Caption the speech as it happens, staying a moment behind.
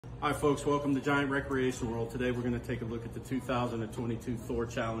Hi folks, welcome to Giant Recreation World. Today we're going to take a look at the 2022 Thor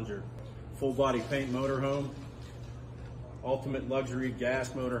Challenger. Full body paint motorhome, ultimate luxury gas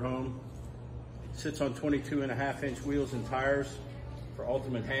motorhome. Sits on 22.5-inch wheels and tires for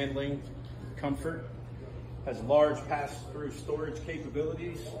ultimate handling, comfort. Has large pass-through storage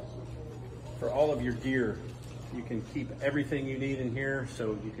capabilities for all of your gear. You can keep everything you need in here,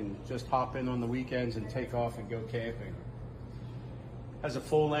 so you can just hop in on the weekends and take off and go camping. Has a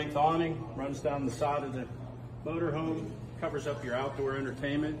full-length awning, runs down the side of the motorhome, covers up your outdoor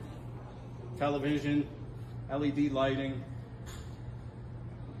entertainment, television, LED lighting.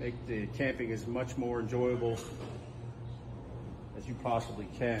 Make the camping as much more enjoyable as you possibly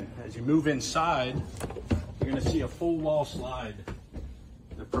can. As you move inside, you're going to see a full wall slide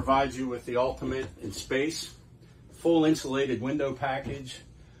that provides you with the ultimate in space. Full insulated window package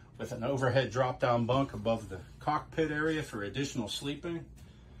with an overhead drop-down bunk above the cockpit area for additional sleeping.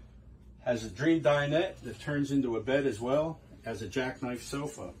 Has a dream dinette that turns into a bed as well as a jackknife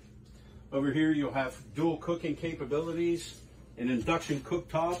sofa. Over here you'll have dual cooking capabilities, an induction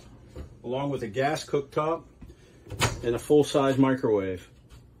cooktop along with a gas cooktop and a full-size microwave.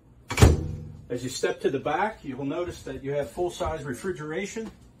 As you step to the back, you will notice that you have full-size refrigeration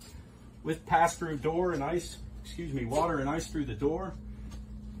with pass-through door and water and ice through the door.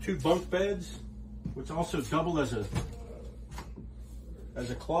 2 bunk beds, which also double as a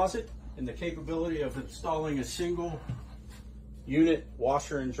closet, and the capability of installing a single unit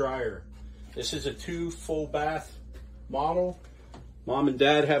washer and dryer. This is a 2 full bath model. Mom and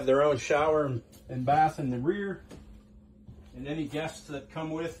dad have their own shower and bath in the rear, and any guests that come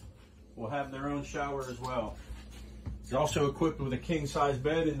with will have their own shower as well. It's also equipped with a king-size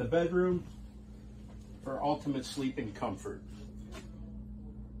bed in the bedroom for ultimate sleeping comfort.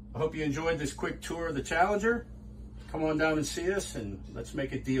 I hope you enjoyed this quick tour of the Challenger. Come on down and see us, and let's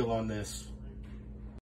make a deal on this.